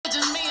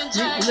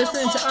You're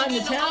listening to On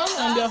the Town.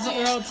 I'm your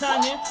girl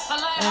Tanya,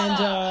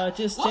 and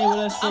just stay with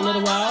us for a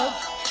little while.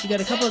 We got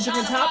a couple of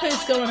different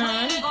topics going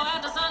on.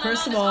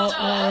 First of all,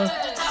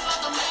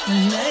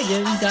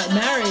 Megan got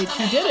married.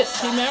 She did it.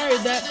 She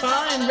married that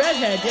fine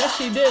redhead. Yes,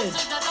 she did.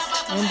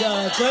 And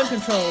gun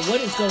control.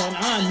 What is going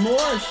on?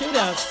 More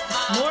shootouts.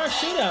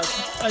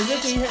 As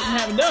if we didn't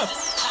have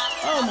enough.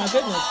 Oh my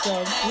goodness.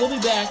 So we'll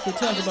be back to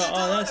talk about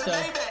all that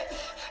stuff.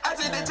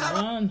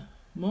 One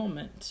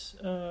moment.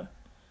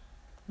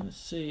 Let's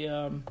see.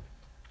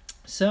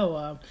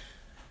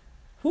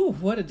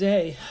 What a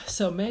day.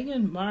 So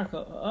Meghan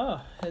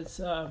Markle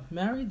has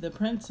married the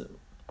prince.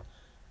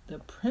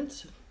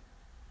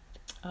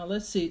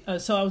 Let's see.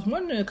 So I was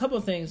wondering a couple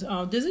of things.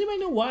 Does anybody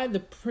know why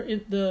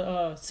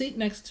the seat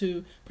next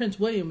to Prince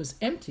William was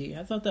empty?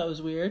 I thought that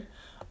was weird.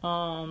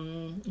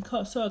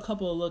 Saw a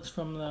couple of looks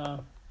from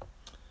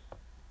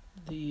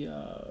the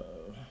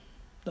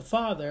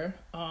father.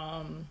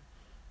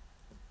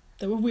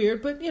 They were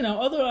weird, but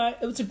otherwise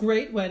it was a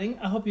great wedding.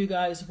 I hope you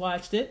guys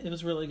watched it. It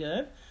was really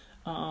good.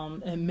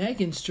 And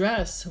Meghan's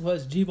dress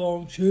was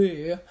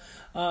Givenchy.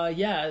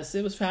 Yes,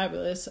 it was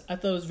fabulous. I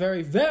thought it was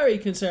very, very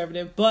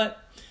conservative, but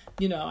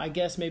I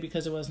guess maybe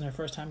because it wasn't her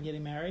first time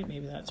getting married,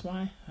 maybe that's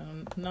why.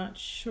 I'm not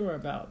sure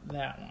about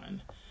that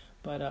one,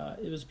 but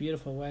it was a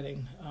beautiful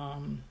wedding.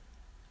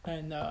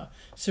 And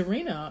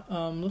Serena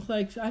looked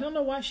like, I don't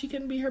know why she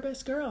couldn't be her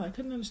best girl. I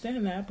couldn't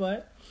understand that,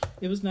 but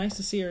it was nice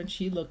to see her, and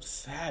she looked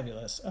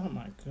fabulous. Oh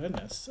my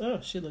goodness. Oh,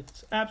 she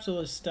looked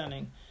absolutely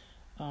stunning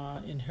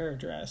in her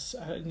dress.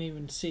 I didn't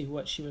even see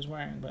what she was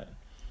wearing, but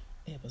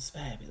it was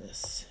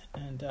fabulous.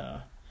 And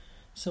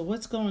so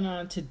what's going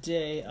on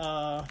today?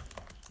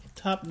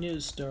 Top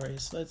news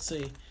stories. Let's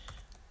see.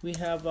 We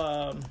have,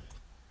 oh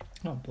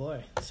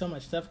boy, so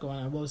much stuff going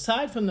on. Well,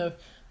 aside from the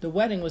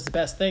wedding was the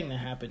best thing that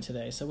happened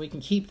today, so we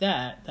can keep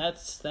that.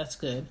 That's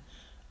good.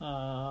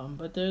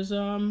 But there's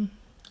a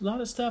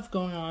lot of stuff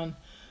going on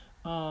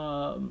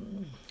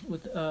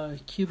with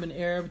Cuban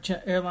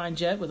airline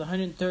jet with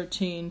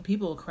 113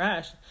 people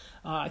crashed.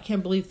 I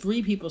can't believe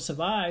 3 people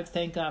survived.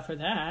 Thank God for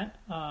that.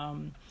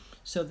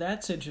 So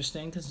that's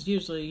interesting because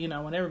usually,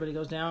 when everybody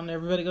goes down,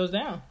 everybody goes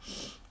down.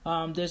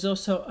 There's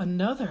also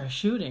another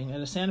shooting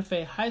at a Santa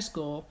Fe high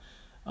school.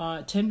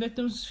 10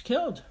 victims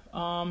killed.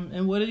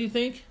 And what do you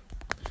think?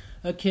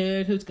 A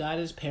kid who's got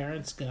his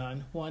parents'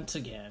 gun once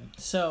again.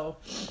 So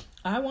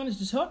I wanted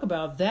to talk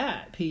about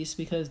that piece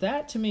because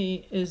that to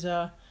me is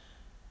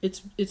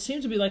it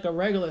seems to be like a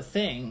regular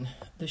thing.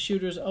 The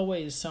shooter's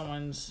always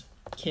someone's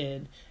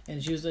kid, and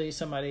it's usually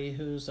somebody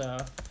who's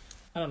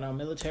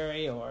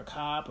military or a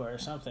cop or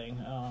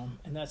something.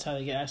 And that's how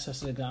they get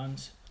access to the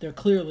guns. They're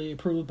clearly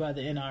approved by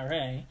the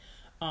NRA.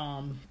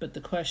 But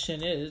the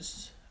question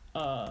is,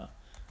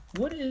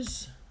 what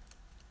is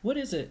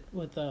it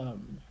with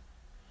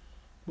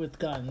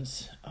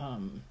guns?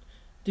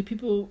 Do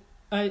people?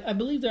 I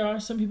believe there are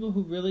some people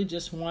who really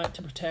just want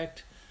to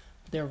protect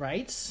their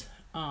rights,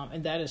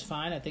 and that is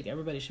fine. I think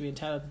everybody should be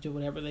entitled to do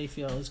whatever they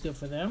feel is good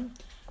for them.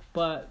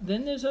 But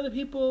then there's other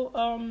people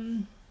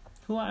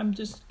who I'm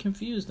just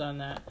confused on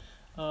that.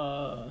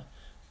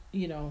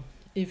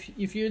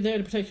 If you're there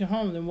to protect your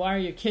home, then why are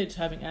your kids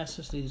having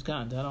access to these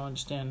guns? I don't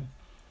understand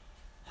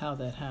how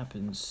that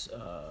happens.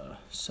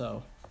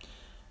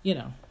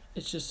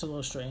 It's just a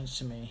little strange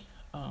to me.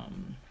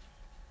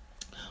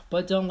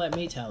 But don't let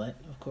me tell it,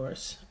 of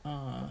course.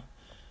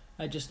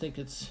 I just think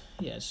it's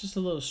just a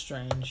little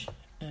strange.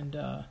 And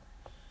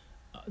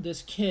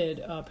this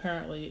kid,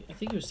 apparently, I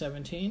think he was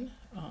 17.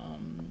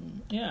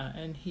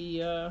 And he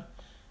there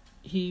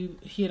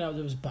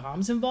was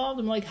bombs involved.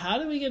 I'm like, how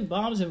do we get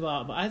bombs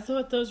involved? I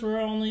thought those were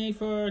only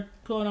for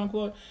quote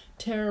unquote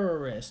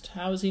terrorist.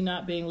 How is he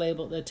not being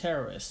labeled a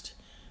terrorist?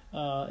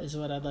 Is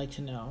what I'd like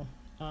to know.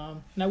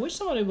 And I wish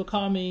somebody would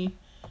call me,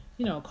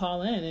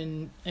 call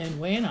in and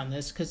weigh in on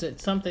this because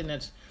it's something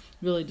that's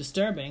really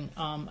disturbing.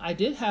 I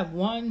did have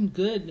one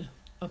good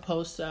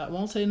post. I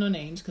won't say no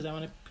names because I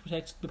want to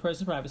protect the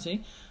person's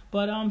privacy.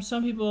 But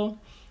some people,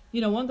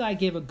 one guy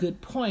gave a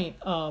good point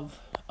of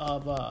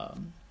how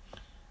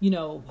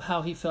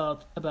he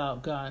felt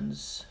about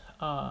guns.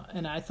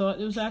 And I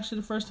thought it was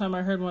actually the first time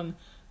I heard one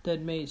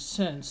that made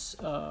sense.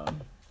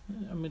 I'm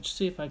going to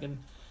see if I can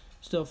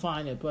still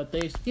find it. But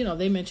they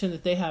mentioned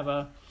that they have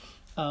a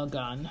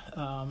gun,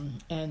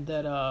 and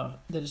that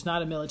it's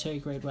not a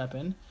military-grade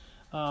weapon,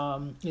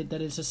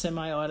 that it's a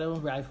semi-auto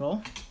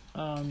rifle,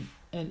 and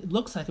it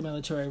looks like a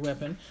military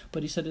weapon,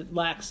 but he said it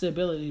lacks the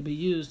ability to be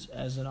used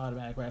as an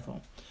automatic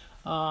rifle.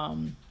 But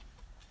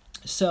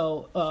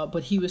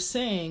he was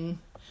saying...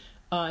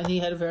 and he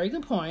had a very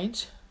good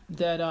point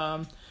that,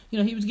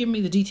 he was giving me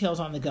the details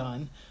on the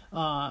gun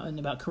and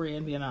about Korea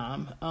and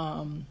Vietnam.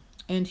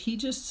 And he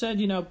just said,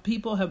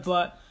 people have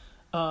bought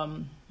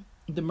the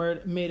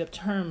made-up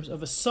terms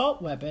of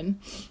assault weapon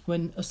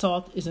when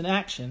assault is an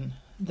action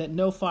that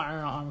no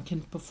firearm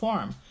can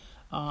perform.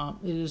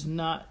 It's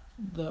not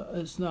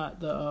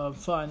the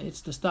fun,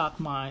 it's the stock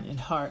mind and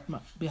heart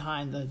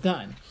behind the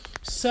gun.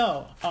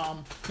 So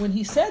when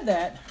he said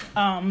that,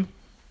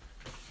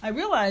 I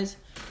realized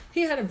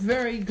he had a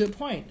very good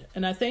point,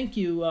 and I thank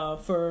you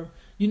for.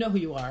 You know who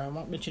you are. I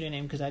won't mention your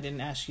name because I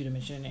didn't ask you to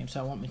mention your name, so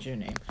I won't mention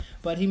your name.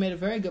 But he made a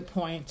very good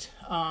point,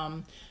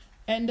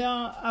 and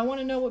I want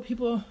to know what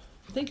people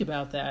think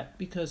about that,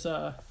 because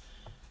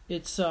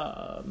it's,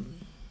 as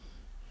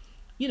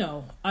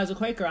a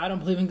Quaker, I don't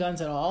believe in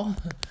guns at all,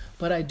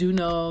 but I do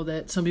know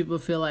that some people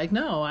feel like,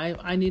 no,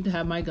 I need to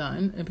have my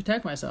gun and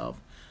protect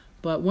myself.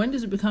 But when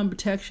does it become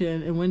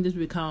protection, and when does it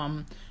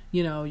become,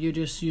 you're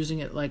just using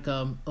it like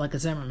a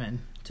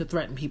Zimmerman to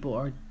threaten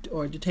people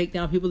or to take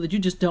down people that you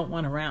just don't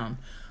want around?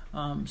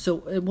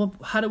 So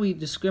how do we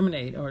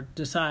discriminate or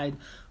decide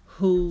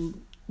who's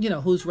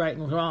right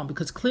and wrong?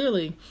 Because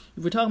clearly,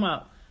 if we're talking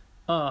about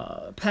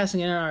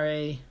passing an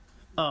NRA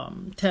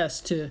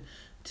test to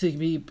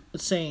be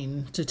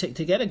sane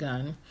to get a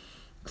gun,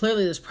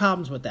 clearly there's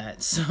problems with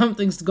that.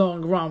 Something's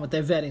going wrong with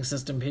their vetting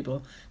system,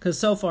 people. Because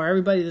so far,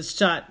 everybody that's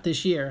shot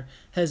this year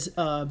has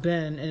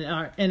been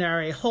an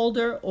NRA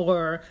holder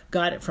or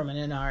got it from an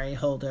NRA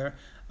holder.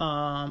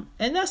 And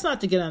that's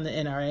not to get on the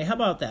NRA. How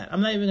about that?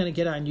 I'm not even going to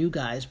get on you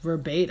guys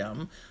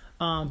verbatim,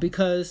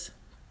 because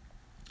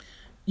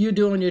you're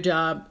doing your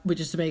job,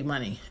 which is to make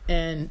money.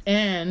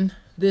 And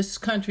this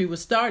country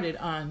was started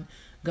on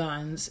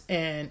guns,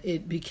 and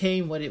it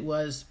became what it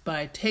was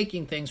by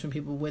taking things from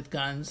people with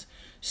guns.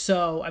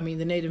 So,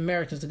 the Native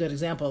Americans are a good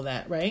example of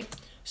that, right?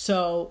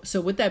 So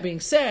with that being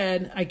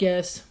said, I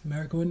guess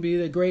America wouldn't be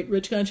the great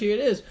rich country it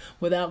is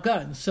without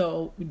guns.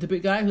 So the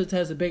big guy who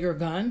has a bigger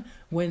gun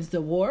wins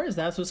the war. Is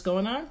that what's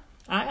going on?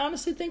 I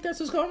honestly think that's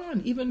what's going on.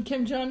 Even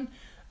Kim Jong-un,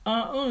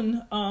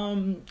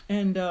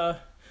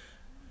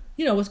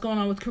 what's going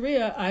on with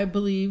Korea, I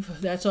believe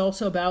that's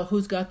also about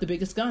who's got the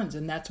biggest guns.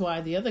 And that's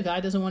why the other guy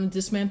doesn't want to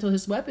dismantle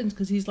his weapons,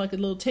 because he's like a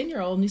little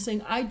 10-year-old and he's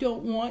saying, I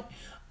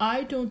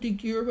don't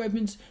think your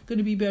weapon's going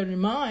to be better than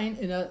mine.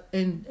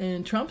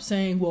 And Trump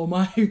saying, well,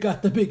 mine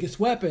got the biggest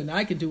weapon.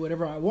 I can do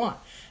whatever I want.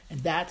 And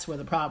that's where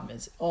the problem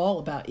is. All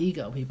about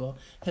ego, people.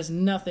 It has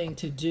nothing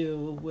to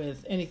do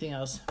with anything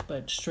else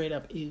but straight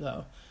up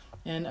ego.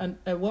 And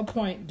at what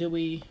point do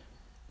we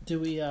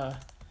care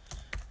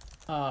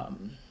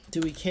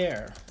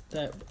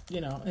that,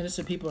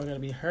 innocent people are going to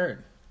be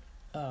hurt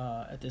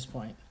at this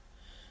point?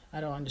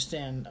 I don't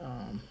understand.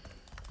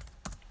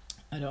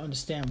 I don't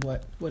understand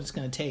what it's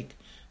going to take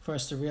for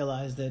us to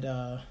realize that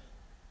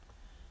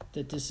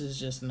that this is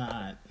just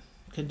not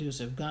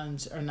conducive.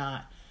 Guns are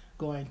not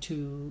going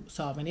to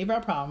solve any of our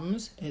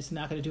problems. It's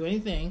not going to do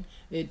anything.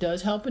 It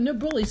does help in the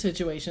bully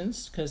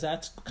situations, because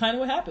that's kind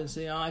of what happens.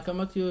 I come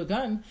up to you with a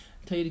gun,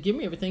 tell you to give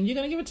me everything, you're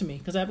going to give it to me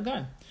because I have a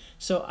gun.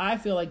 So I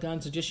feel like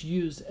guns are just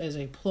used as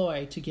a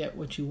ploy to get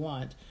what you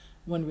want,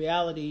 when in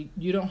reality,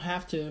 you don't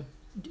have to.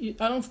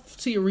 I don't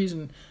see a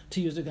reason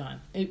to use a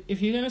gun.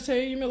 If you're going to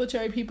say you're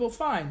military people,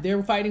 fine.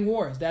 They're fighting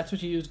wars. That's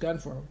what you use gun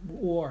for,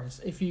 wars.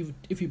 If you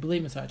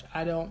believe in such.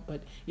 I don't,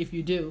 but if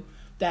you do,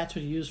 that's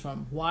what you use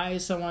from. Why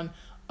is someone,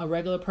 a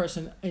regular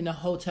person in a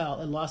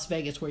hotel in Las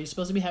Vegas, where you're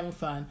supposed to be having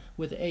fun,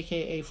 with an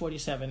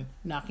AK-47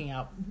 knocking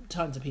out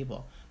tons of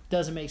people?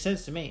 Doesn't make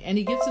sense to me. And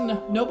he gets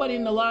nobody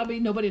in the lobby,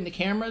 nobody in the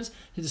cameras.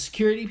 The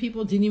security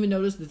people didn't even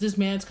notice that this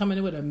man's coming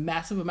in with a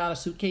massive amount of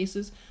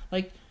suitcases.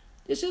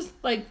 It's just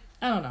I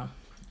don't know.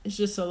 It's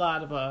just a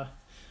lot of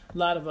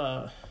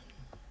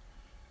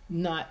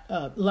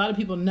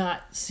people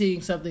not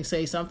seeing something,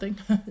 say something.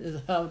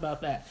 How about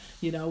that?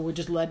 We're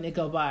just letting it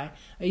go by.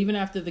 Even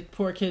after the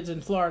poor kids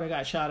in Florida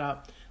got shot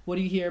up, what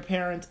do you hear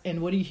parents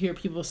and what do you hear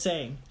people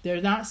saying?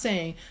 They're not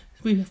saying,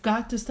 we've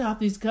got to stop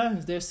these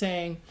guns. They're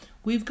saying,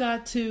 we've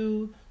got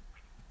to,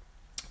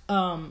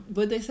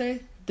 what'd they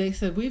say? They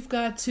said, we've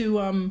got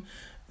to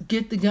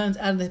get the guns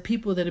out of the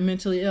people that are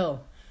mentally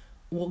ill.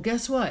 Well,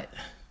 guess what?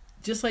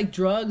 Just like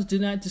drugs do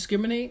not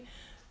discriminate,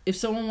 if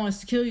someone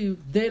wants to kill you,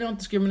 they don't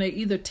discriminate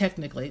either,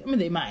 technically.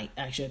 They might.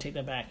 Actually, I take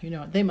that back.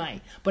 They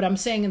might. But I'm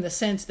saying in the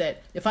sense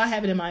that if I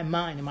have it in my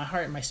mind, in my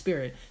heart, in my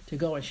spirit to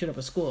go and shoot up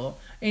a school,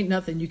 ain't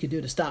nothing you can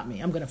do to stop me.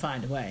 I'm going to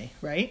find a way,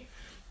 right?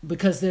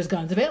 Because there's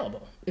guns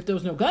available. If there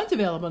was no guns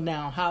available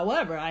now,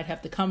 however, I'd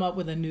have to come up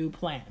with a new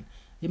plan.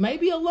 It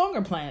might be a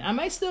longer plan. I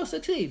might still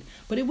succeed,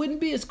 but it wouldn't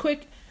be as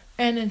quick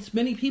and as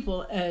many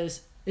people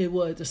as it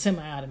was a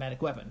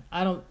semi-automatic weapon.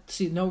 I don't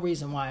see no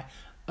reason why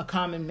a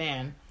common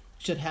man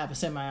should have a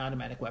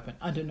semi-automatic weapon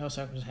under no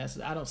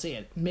circumstances. I don't see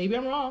it. Maybe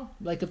I'm wrong.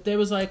 If there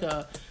was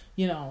a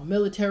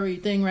military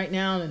thing right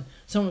now and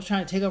someone was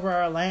trying to take over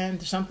our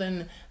land or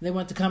something, and they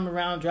want to come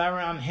around, drive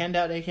around, and hand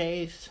out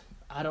AKs.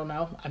 I don't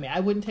know.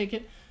 I wouldn't take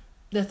it.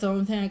 That's the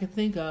only thing I can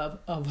think of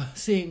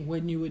seeing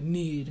when you would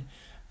need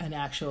an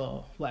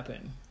actual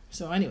weapon.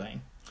 So anyway,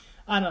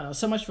 I don't know.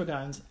 So much for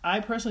guns. I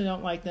personally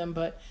don't like them,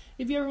 but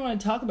if you ever want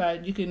to talk about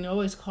it, you can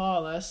always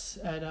call us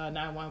at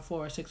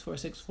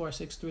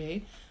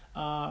 914-646-4638.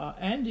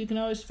 And you can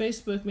always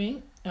Facebook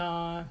me,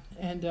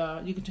 and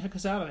you can check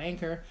us out on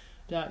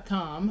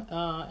Anchor.com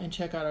and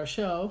check out our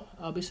show.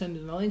 I'll be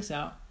sending the links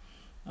out.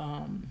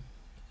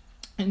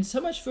 And so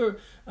much for,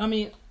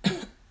 another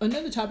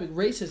topic,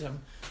 racism.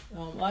 A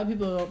lot of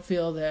people don't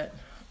feel that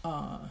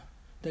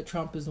that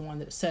Trump is the one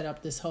that set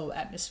up this whole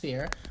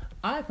atmosphere.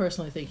 I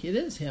personally think it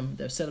is him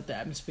that set up the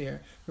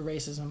atmosphere for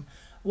racism.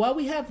 While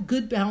we have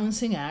good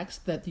balancing acts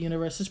that the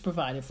universe has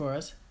provided for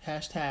us,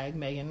 hashtag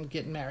Meghan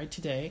getting married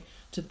today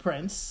to the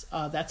prince,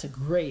 that's a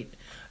great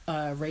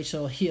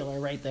racial healer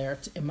right there,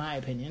 in my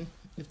opinion.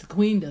 If the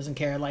queen doesn't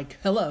care, like,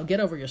 hello, get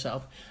over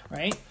yourself,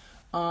 right?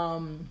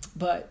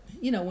 But,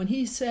 when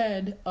he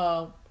said,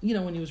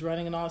 when he was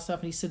running and all that stuff,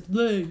 and he said,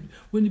 wouldn't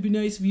it be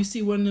nice if you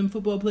see one of them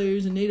football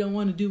players and they don't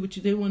want to do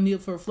they want to kneel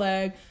for a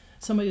flag,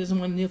 somebody doesn't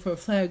want to kneel for a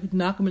flag,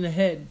 knock them in the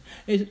head.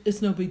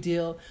 It's no big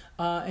deal.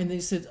 And they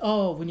said,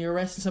 when you're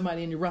arresting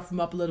somebody and you rough them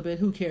up a little bit,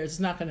 who cares? It's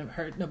not going to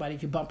hurt nobody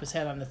if you bump his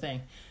head on the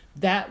thing.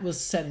 That was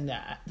setting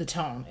the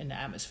tone in the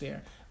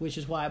atmosphere, which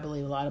is why I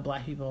believe a lot of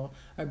black people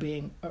are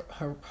being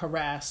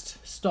harassed,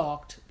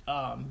 stalked,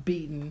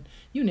 beaten,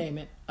 you name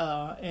it.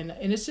 And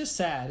it's just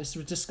sad. It's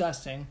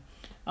disgusting.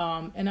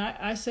 And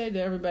I say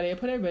to everybody, I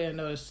put everybody on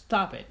notice,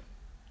 stop it.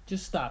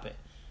 Just stop it.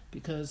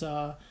 Because,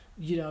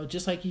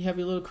 just like you have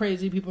your little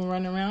crazy people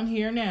running around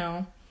here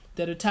now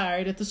that are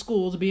tired at the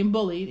schools being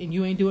bullied and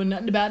you ain't doing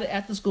nothing about it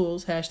at the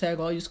schools. Hashtag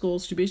all you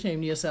schools should be ashamed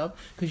of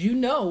yourself because you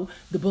know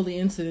the bully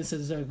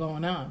incidences that are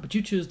going on, but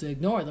you choose to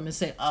ignore them and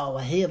say, oh,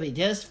 well, he'll be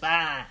just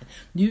fine.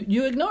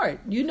 You ignore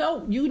it. You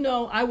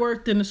know, I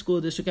worked in the school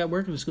district. I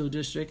work in the school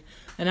district,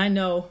 and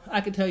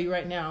I can tell you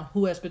right now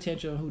who has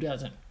potential and who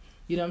doesn't.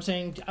 You know what I'm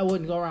saying? I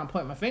wouldn't go around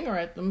pointing my finger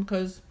at them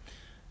because,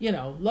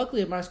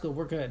 luckily at my school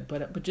we're good.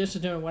 But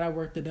just doing when I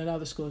worked in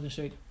another school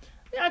district,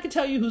 I can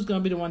tell you who's going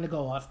to be the one to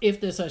go off,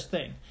 if there's such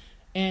thing.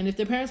 And if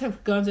their parents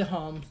have guns at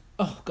home,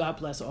 God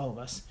bless all of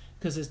us,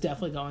 because it's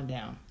definitely going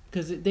down.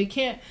 Because they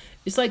can't,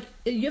 it's like,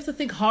 you have to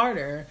think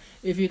harder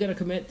if you're going to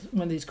commit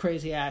one of these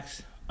crazy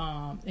acts,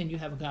 and you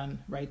have a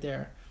gun right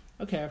there.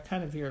 Okay, I've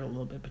kind of veered a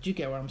little bit, but you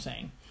get what I'm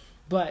saying.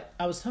 But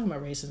I was talking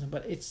about racism,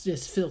 but it's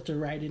just filtered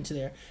right into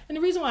there. And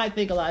the reason why I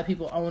think a lot of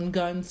people own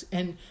guns,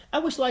 and I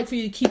wish like for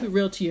you to keep it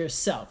real to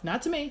yourself,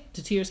 not to me,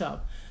 to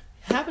yourself.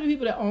 Half of the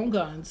people that own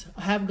guns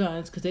have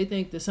guns because they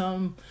think that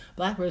some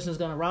black person is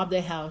going to rob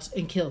their house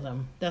and kill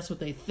them. That's what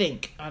they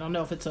think. I don't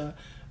know if it's a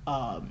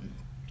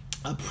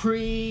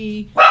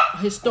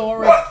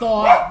prehistoric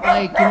thought,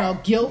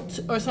 like, guilt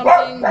or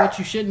something, which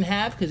you shouldn't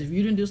have, because if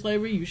you didn't do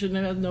slavery, you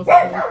shouldn't have no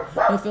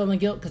feeling of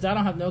guilt, because I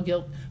don't have no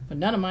guilt for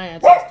none of my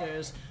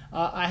ancestors.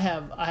 I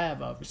have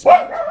a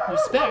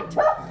respect,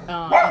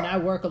 and I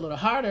work a little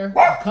harder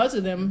because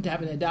of them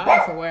having to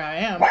die for where I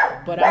am,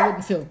 but I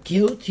wouldn't feel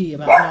guilty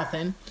about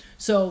nothing.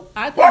 So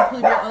I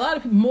think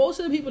most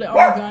of the people that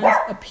own guns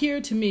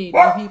appear to me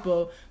to be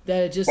people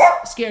that are just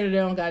scared of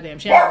their own goddamn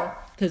shadow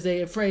because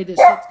they're afraid that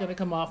shit's going to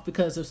come off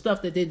because of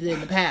stuff that they did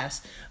in the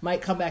past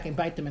might come back and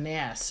bite them in the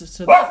ass.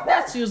 So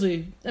that's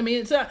usually,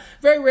 it's not,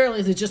 very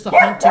rarely is it just a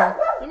hunter.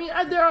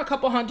 There are a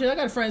couple hunters. I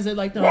got friends that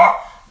like to hunt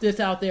that's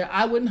out there.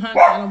 I wouldn't hunt.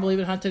 I don't believe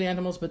in hunting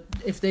animals, but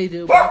if they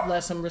do, God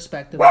bless them,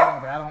 respect them,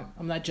 whatever.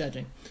 I'm not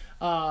judging.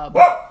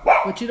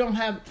 But you don't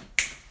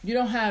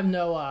have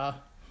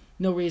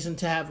no reason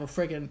to have a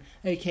friggin'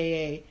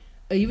 AKA,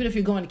 even if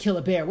you're going to kill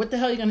a bear. What the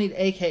hell are you going to need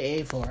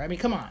AKA for?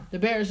 Come on. The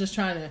bear is just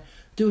trying to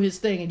do his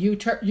thing, and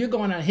you're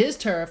going on his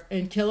turf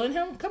and killing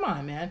him? Come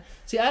on, man.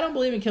 See, I don't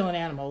believe in killing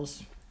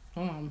animals.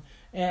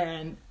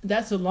 And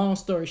that's a long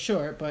story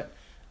short, but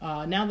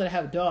now that I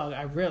have a dog,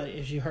 I really,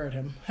 as you heard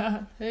him,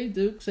 hey,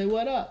 Duke, say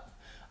what up.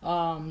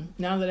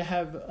 Now that I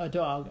have a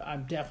dog,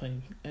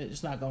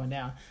 it's not going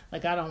down.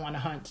 Like, I don't want to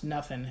hunt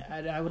nothing.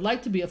 I would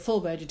like to be a full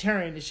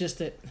vegetarian. It's just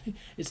that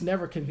it's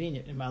never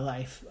convenient in my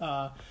life.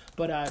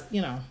 But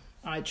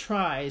I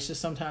try. It's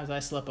just sometimes I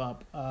slip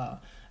up.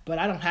 But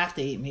I don't have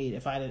to eat meat.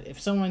 If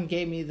someone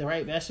gave me the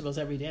right vegetables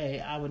every day,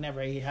 I would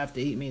never have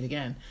to eat meat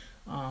again.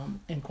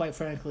 And quite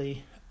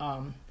frankly,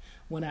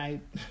 when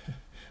I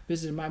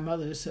visited my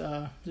mother's,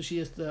 there's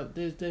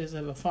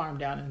a farm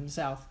down in the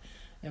south,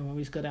 and when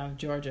we used to go down to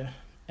Georgia,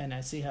 and I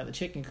see how the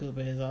chicken coop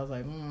is, I was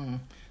like,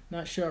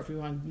 not sure if we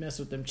want to mess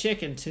with them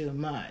chicken too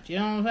much. You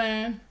know what I'm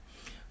saying?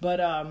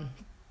 But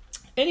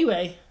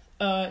anyway,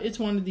 it's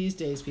one of these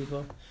days,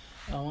 people.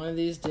 One of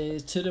these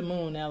days, to the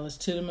moon, Alice,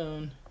 to the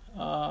moon.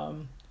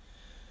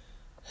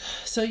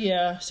 So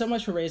yeah, so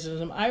much for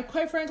racism. I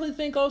quite frankly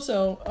think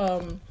also,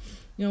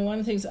 one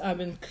of the things I've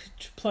been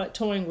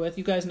toying with,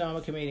 you guys know I'm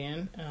a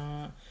comedian,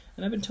 and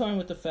I've been toying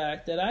with the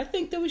fact that I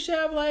think that we should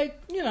have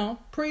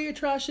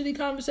pre-atrocity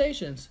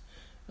conversations.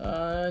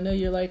 I know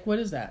you're like, what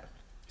is that?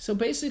 So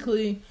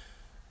basically,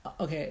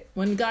 okay,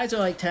 when guys are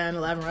like 10,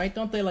 11, right?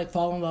 Don't they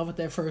fall in love with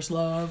their first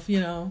love,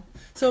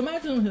 So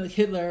imagine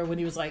Hitler when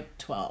he was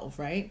 12,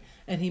 right?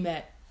 And he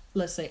met,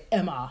 let's say,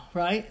 Emma,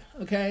 right?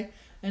 Okay?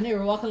 And they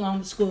were walking along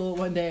to school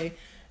one day,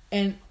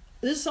 and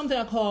this is something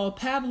I call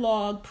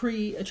Pavlov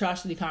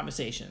pre-atrocity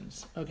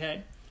conversations,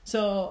 okay?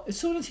 So as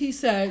soon as he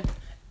said,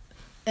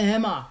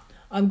 Emma,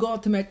 I'm going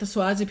to make the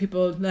Swazi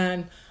people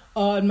land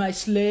on my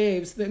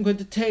slaves. I'm going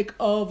to take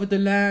over the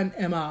land,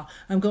 Emma.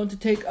 I'm going to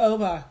take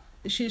over.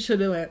 She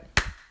should have went,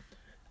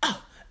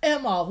 oh,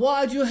 Emma,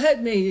 why'd you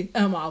hit me,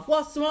 Emma?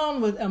 What's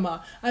wrong with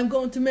Emma? I'm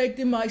going to make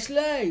them my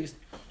slaves.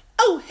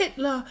 Oh,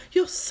 Hitler,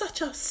 you're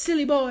such a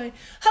silly boy.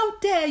 How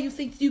dare you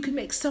think you can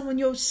make someone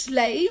your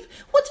slave?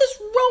 What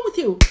is wrong with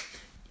you?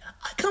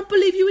 I can't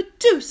believe you would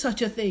do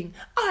such a thing.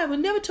 I will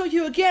never tell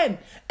you again.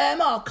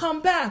 Emma,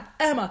 come back.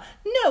 Emma.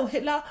 No,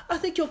 Hitler, I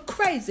think you're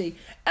crazy.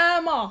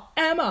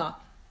 Emma.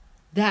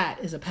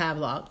 That is a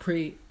Pavlov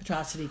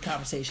pre-atrocity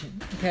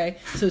conversation, okay?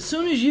 So as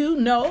soon as you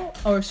know,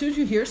 or as soon as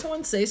you hear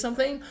someone say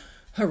something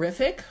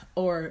horrific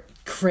or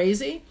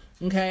crazy,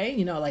 okay?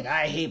 You know, like,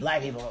 I hate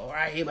black people, or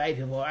I hate white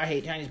people, or I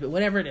hate Chinese people,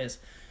 whatever it is.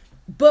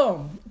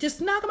 Boom. Just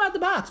knock them out the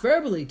box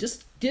verbally.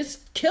 Just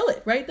kill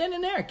it right then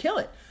and there. Kill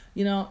it.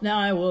 You know, now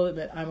I will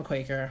admit I'm a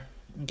Quaker,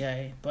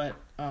 okay? But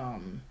I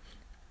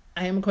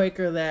am a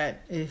Quaker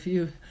that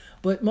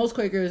but most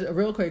Quakers, a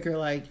real Quaker,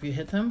 like, if you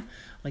hit them,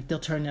 like, they'll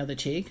turn the other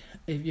cheek.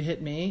 If you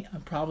hit me,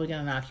 I'm probably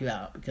going to knock you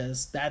out,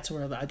 because that's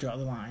where I draw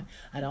the line.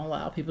 I don't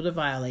allow people to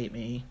violate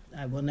me.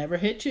 I will never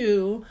hit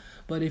you,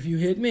 but if you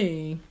hit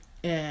me,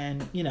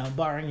 and, you know,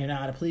 barring you're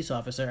not a police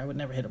officer, I would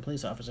never hit a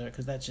police officer,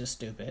 because that's just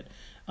stupid.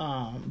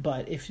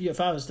 But if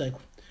I was, like,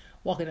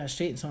 walking down the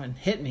street and someone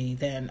hit me,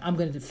 then I'm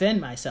going to defend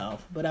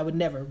myself, but I would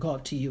never go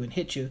up to you and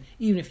hit you,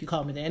 even if you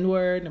called me the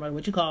N-word, no matter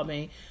what you called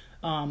me.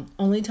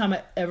 Only time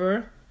I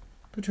ever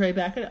portray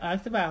back an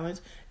act of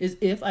violence is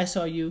if I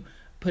saw you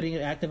putting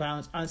an act of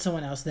violence on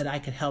someone else that I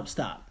could help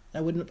stop.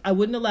 I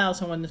wouldn't allow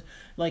someone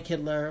like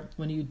Hitler,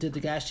 when you did the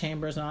gas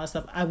chambers and all that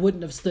stuff, I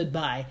wouldn't have stood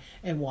by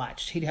and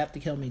watched. He'd have to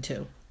kill me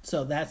too.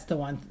 So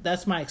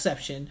that's my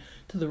exception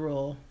to the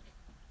rule.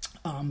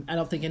 I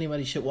don't think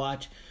anybody should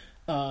watch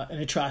an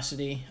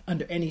atrocity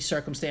under any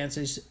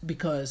circumstances,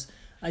 because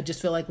I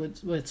just feel like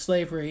with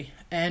slavery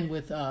and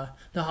with the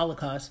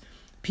Holocaust,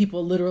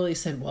 people literally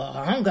said, well,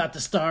 I don't got the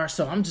star,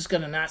 so I'm just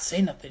going to not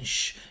say nothing.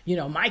 Shh. You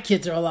know, my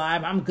kids are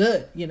alive. I'm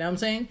good. You know what I'm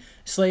saying?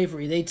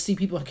 Slavery. They'd see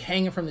people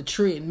hanging from the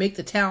tree and make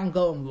the town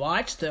go and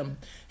watch them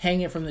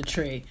hanging from the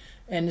tree.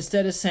 And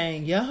instead of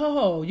saying,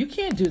 yo, you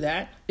can't do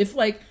that. If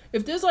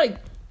there's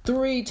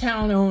 3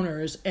 town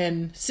owners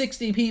and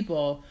 60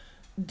 people,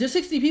 the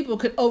 60 people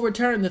could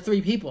overturn the 3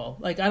 people.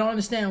 Like, I don't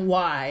understand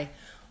why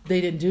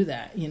they didn't do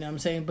that. You know what I'm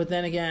saying? But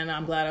then again,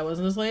 I'm glad I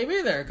wasn't a slave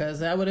either,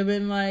 because that would have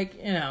been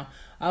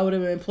I would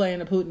have been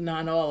playing a Putin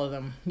on all of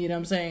them. You know what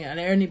I'm saying? And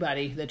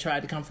anybody that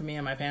tried to come for me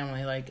and my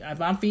family. Like, if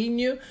I'm feeding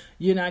you,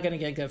 you're not going to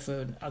get good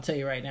food. I'll tell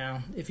you right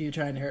now, if you're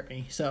trying to hurt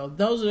me. So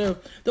those are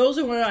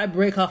where I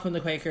break off from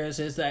the Quakers,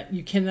 is that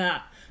you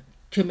cannot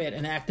commit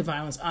an act of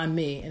violence on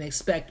me and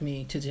expect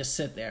me to just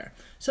sit there.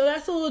 So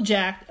that's a little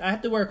jacked. I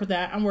have to work with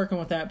that. I'm working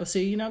with that. But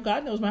see,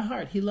 God knows my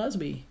heart. He loves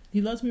me.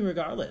 He loves me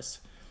regardless.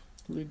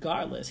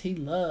 He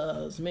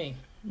loves me.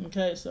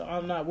 Okay, so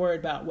I'm not worried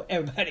about what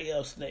everybody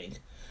else thinks.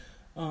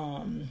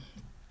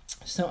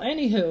 So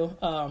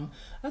anywho,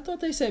 I thought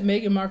they said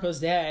Meghan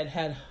Markle's dad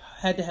had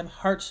to have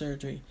heart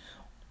surgery.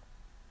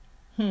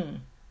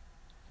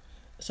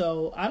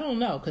 So I don't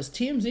know, because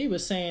TMZ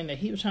was saying that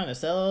he was trying to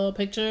sell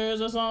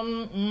pictures or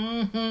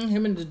something.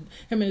 Him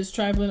and his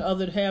trifling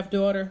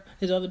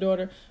his other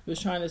daughter,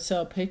 was trying to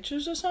sell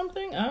pictures or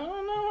something. I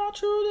don't know how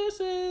true this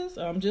is.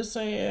 I'm just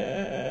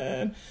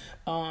saying.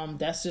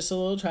 That's just a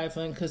little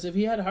trifling, because if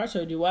he had a heart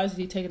surgery, why is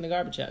he taking the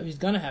garbage out? If he's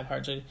gonna have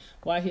heart surgery,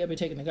 why he ever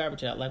taking the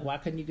garbage out? Like, why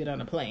couldn't you get on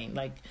a plane?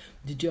 Like,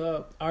 did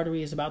your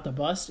arteries about to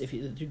bust if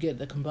you get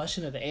the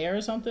combustion of the air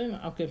or something?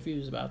 I'm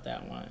confused about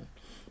that one.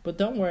 But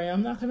don't worry,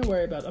 I'm not going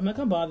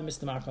to bother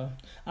Mr. Markle.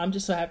 I'm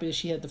just so happy that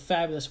she had the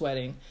fabulous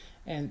wedding,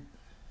 and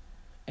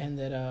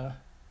that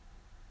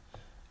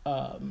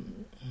that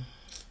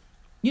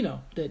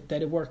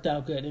it worked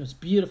out good. It was a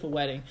beautiful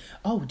wedding.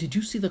 Oh, did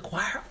you see the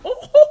choir?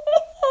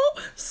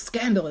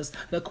 Scandalous.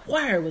 The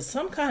choir was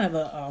some kind of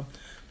a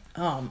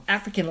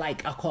African,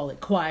 I'll call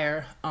it,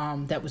 choir,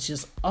 that was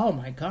just, oh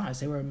my gosh,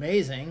 they were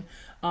amazing.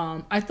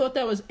 I thought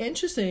that was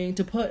interesting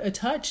to put a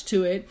touch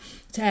to it,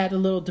 to add a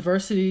little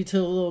diversity to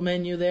the little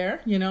menu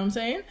there, you know what I'm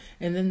saying?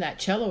 And then that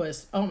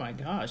celloist, oh my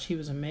gosh, he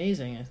was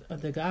amazing.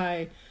 The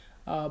guy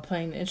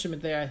playing the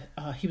instrument there,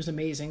 he was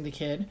amazing, the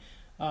kid.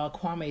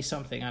 Kwame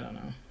something, I don't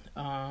know.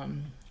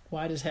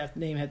 Why does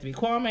name have to be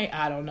Kwame?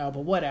 I don't know,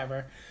 but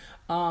whatever.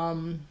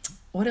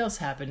 What else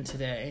happened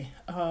today?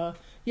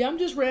 Yeah, I'm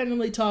just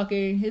randomly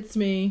talking. It's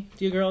me,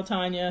 your girl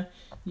Tanya.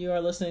 You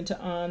are listening to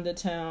On the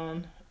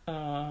Town.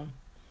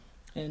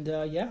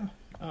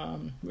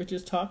 We're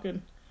just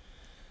talking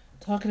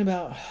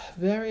about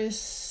various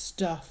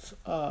stuff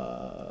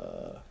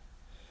going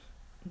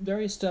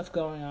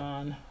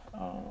on.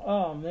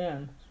 Oh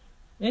man.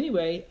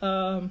 Anyway,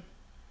 I'm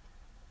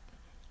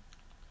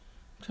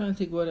trying to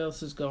think what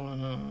else is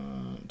going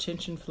on.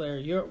 Tension flare.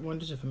 Europe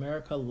wonders if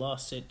America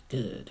lost it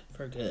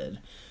for good.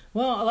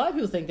 Well, a lot of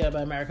people think that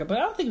about America, but I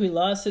don't think we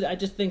lost it. I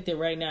just think that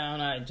right now,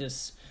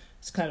 it's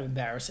kind of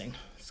embarrassing.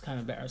 It's kind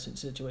of embarrassing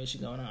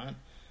situation going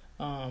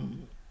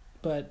on.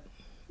 But,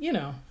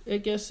 I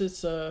guess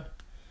it's,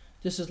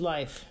 this is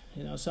life.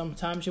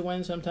 Sometimes you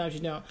win, sometimes you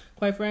don't.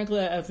 Quite frankly,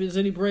 if there's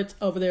any Brits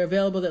over there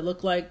available that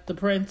look like the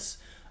Prince,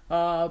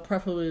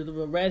 preferably the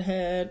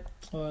redhead,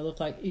 or look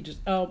like Idris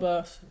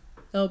Elba,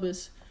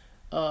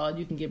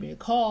 you can give me a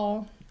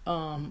call.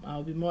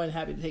 I'll be more than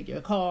happy to take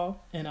your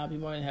call, and I'll be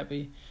more than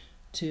happy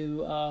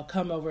to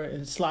come over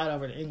and slide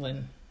over to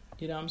England.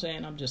 You know what I'm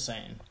saying? I'm just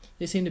saying.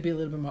 They seem to be a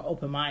little bit more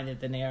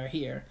open-minded than they are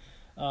here.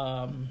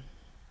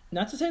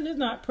 Not to say there's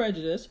not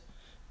prejudice,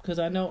 because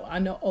I know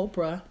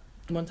Oprah,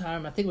 one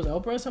time, I think it was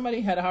Oprah or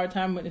somebody, had a hard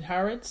time with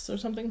Harrods or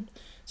something.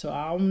 So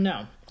I don't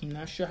know. I'm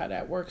not sure how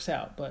that works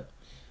out, but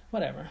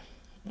whatever.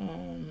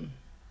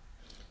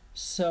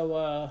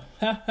 So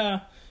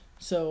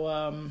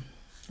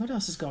what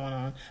else is going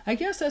on? I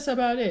guess that's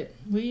about it.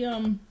 We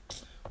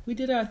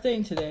did our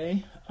thing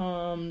today.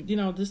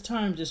 This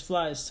time just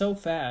flies so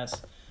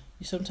fast.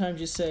 You sometimes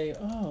just say,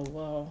 oh,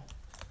 well,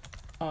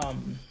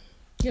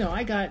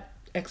 I got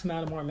X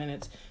amount of more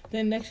minutes.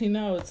 Then next thing you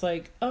know, it's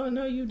like, oh,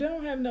 no, you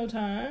don't have no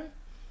time.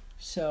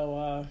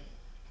 So,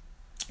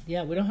 we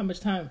don't have much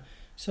time.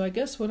 So I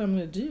guess what I'm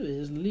going to do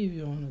is leave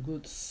you on a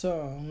good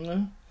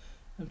song.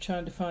 I'm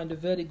trying to find a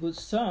very good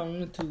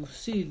song to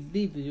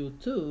leave you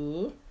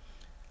to.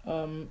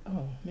 Oh,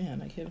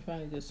 man, I can't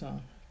find a good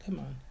song. Come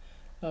on.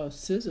 Oh,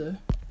 SZA.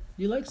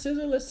 You like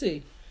SZA? Let's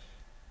see.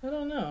 I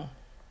don't know.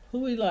 Who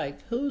we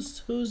like? Who's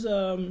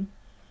Body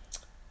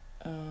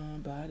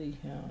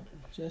Count,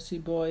 Jesse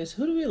Boys.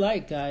 Who do we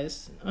like,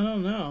 guys? I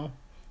don't know.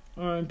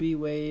 R&B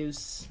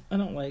Waves. I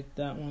don't like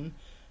that one.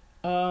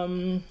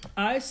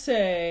 I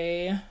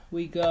say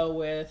we go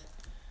with,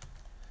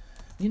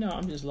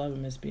 I'm just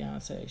loving Miss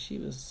Beyonce. She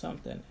was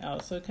something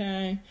else,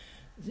 okay?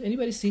 Did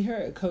anybody see her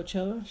at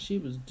Coachella? She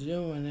was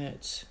doing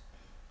it.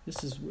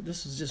 This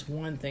is just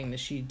one thing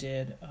that she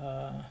did.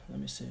 Let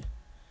me see.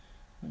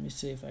 Let me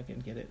see if I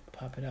can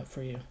pop it up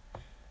for you.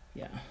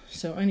 Yeah.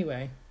 So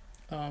anyway,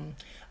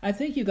 I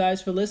thank you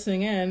guys for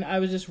listening in. I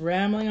was just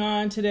rambling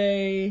on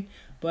today,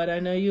 but I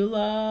know you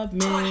love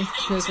me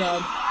because y'all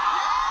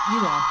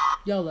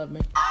love me.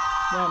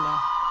 Y'all know.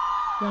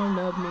 Y'all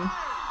love me.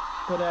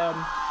 But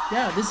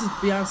this is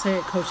Beyonce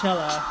at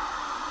Coachella.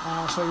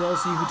 For those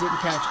of you who didn't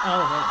catch all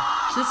of it,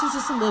 this is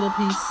just a little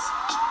piece.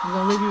 I'm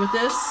gonna leave you with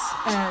this.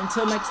 And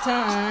until next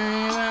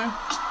time,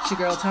 it's your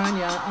girl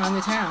Tanya on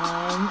the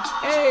town.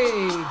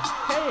 Hey.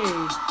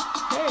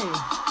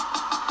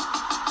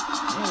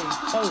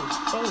 Oh.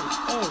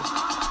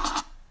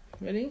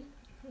 Ready?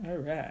 All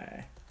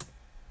right.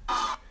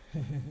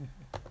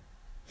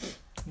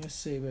 Let's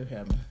see what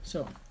happened.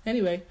 So,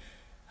 anyway,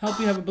 hope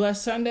you have a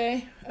blessed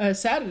Sunday.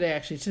 Saturday,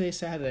 actually. Today's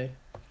Saturday.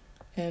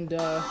 And, check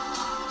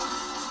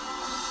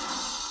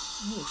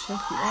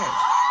you out.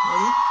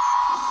 Ready?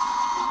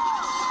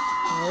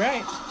 All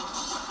right.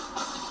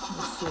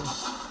 Let's see.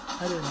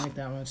 I didn't like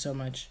that one so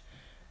much.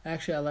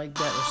 Actually, I like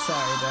that with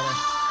Sorry better.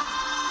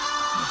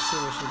 Let's see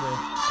what she did.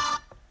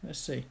 Let's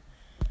see.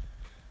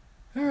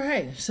 All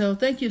right. So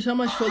thank you so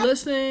much for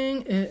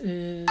listening. It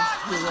is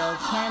your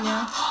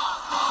Tanya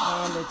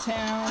on the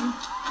town.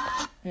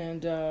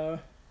 And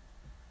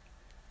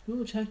we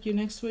will check you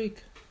next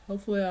week.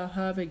 Hopefully I'll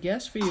have a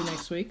guest for you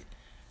next week.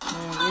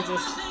 And we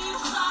just...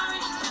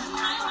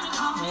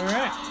 All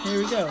right. Here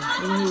we go.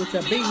 With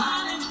the beat.